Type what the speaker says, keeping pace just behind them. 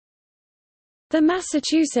The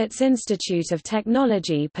Massachusetts Institute of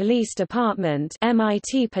Technology Police Department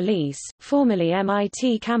 (MIT Police), formerly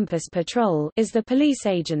MIT Campus Patrol, is the police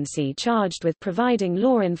agency charged with providing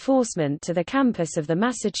law enforcement to the campus of the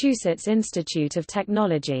Massachusetts Institute of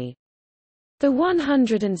Technology. The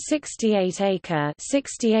 168-acre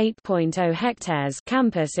 (68.0 hectares)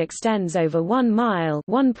 campus extends over 1 mile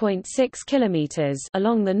 (1.6 kilometers)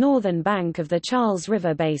 along the northern bank of the Charles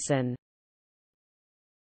River Basin.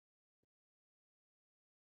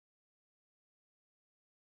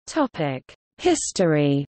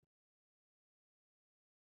 History.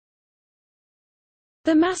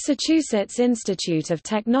 The Massachusetts Institute of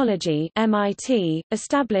Technology (MIT),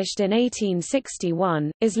 established in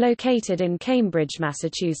 1861, is located in Cambridge,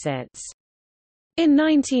 Massachusetts. In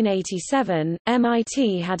 1987,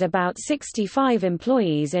 MIT had about 65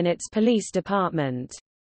 employees in its police department.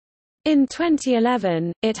 In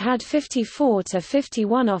 2011, it had 54 to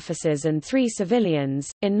 51 officers and 3 civilians.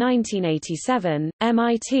 In 1987,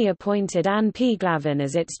 MIT appointed Ann P. Glavin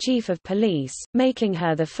as its chief of police, making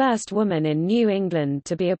her the first woman in New England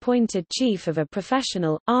to be appointed chief of a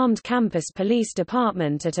professional, armed campus police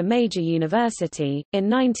department at a major university. In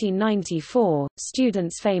 1994,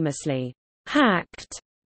 students famously hacked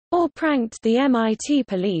or pranked the MIT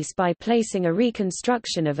police by placing a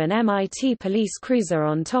reconstruction of an MIT police cruiser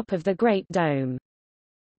on top of the Great Dome.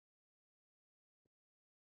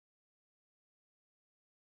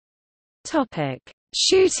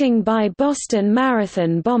 Shooting by Boston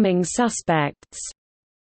Marathon bombing suspects.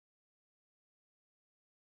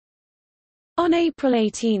 On April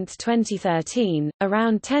 18, 2013,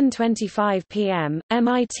 around 10:25 p.m.,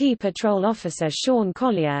 MIT patrol officer Sean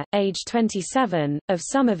Collier, age 27, of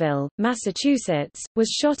Somerville, Massachusetts, was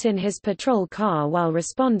shot in his patrol car while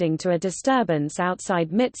responding to a disturbance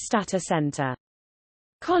outside MIT's Stata Center.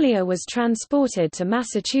 Collier was transported to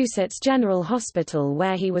Massachusetts General Hospital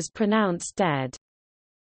where he was pronounced dead.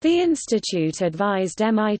 The institute advised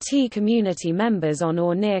MIT community members on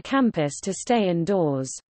or near campus to stay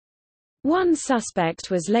indoors. One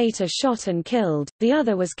suspect was later shot and killed, the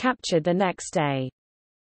other was captured the next day.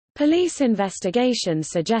 Police investigation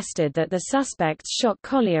suggested that the suspects shot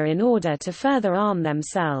Collier in order to further arm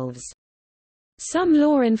themselves. Some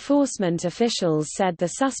law enforcement officials said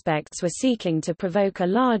the suspects were seeking to provoke a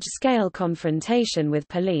large-scale confrontation with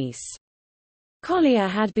police. Collier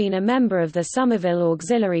had been a member of the Somerville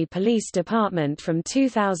Auxiliary Police Department from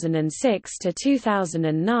 2006 to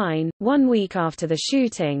 2009. 1 week after the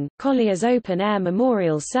shooting, Collier's open-air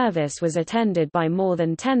memorial service was attended by more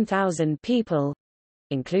than 10,000 people,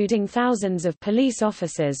 including thousands of police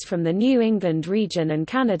officers from the New England region and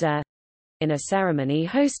Canada, in a ceremony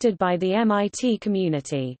hosted by the MIT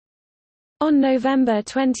community. On November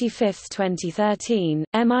 25, 2013,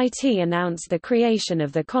 MIT announced the creation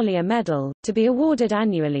of the Collier Medal, to be awarded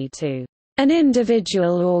annually to an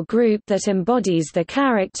individual or group that embodies the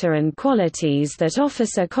character and qualities that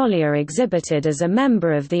Officer Collier exhibited as a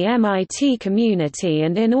member of the MIT community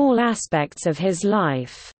and in all aspects of his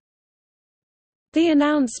life. The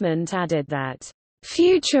announcement added that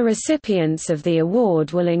future recipients of the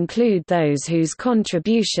award will include those whose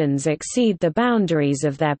contributions exceed the boundaries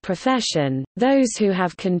of their profession, those who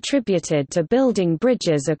have contributed to building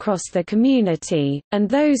bridges across the community, and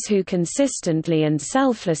those who consistently and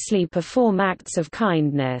selflessly perform acts of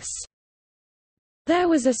kindness. There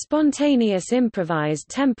was a spontaneous improvised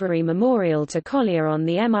temporary memorial to Collier on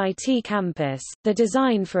the MIT campus. The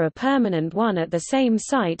design for a permanent one at the same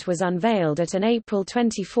site was unveiled at an April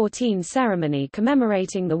 2014 ceremony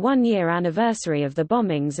commemorating the 1-year anniversary of the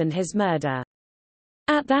bombings and his murder.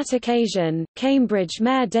 At that occasion, Cambridge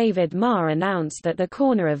Mayor David Marr announced that the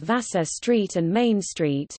corner of Vassar Street and Main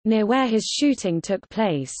Street, near where his shooting took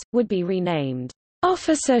place, would be renamed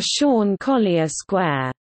Officer Sean Collier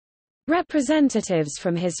Square. Representatives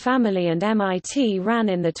from his family and MIT ran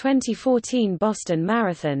in the 2014 Boston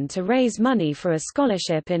Marathon to raise money for a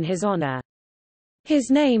scholarship in his honor. His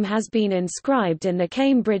name has been inscribed in the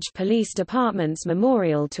Cambridge Police Department's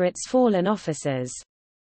memorial to its fallen officers.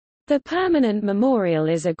 The permanent memorial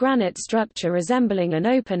is a granite structure resembling an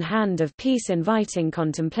open hand of peace inviting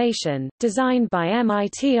contemplation, designed by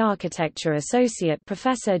MIT architecture associate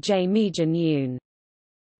Professor J. Meejan Yoon.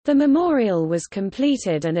 The memorial was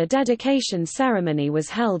completed and a dedication ceremony was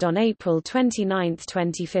held on April 29,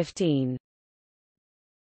 2015.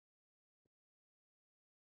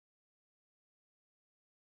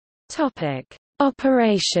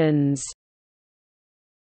 Operations.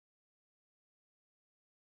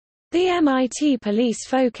 The MIT police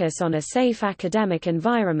focus on a safe academic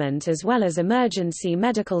environment as well as emergency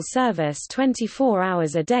medical service 24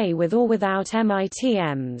 hours a day with or without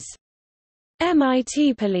MITMs.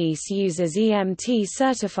 MIT Police uses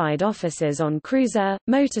EMT-certified officers on cruiser,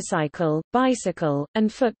 motorcycle, bicycle,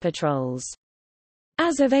 and foot patrols.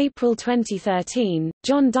 As of April 2013,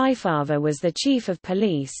 John Dyfava was the Chief of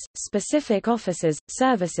Police. Specific officers'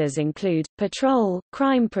 services include Patrol,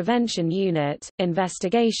 Crime Prevention Unit,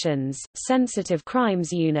 Investigations, Sensitive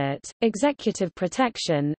Crimes Unit, Executive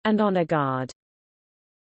Protection, and Honor Guard.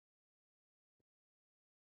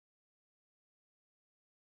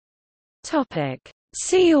 Topic.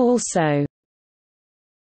 See also: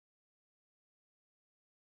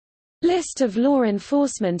 List of law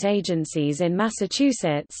enforcement agencies in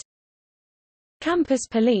Massachusetts, Campus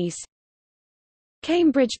Police,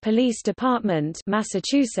 Cambridge Police Department,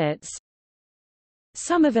 Massachusetts,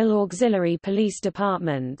 Somerville Auxiliary Police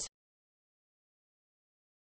Department.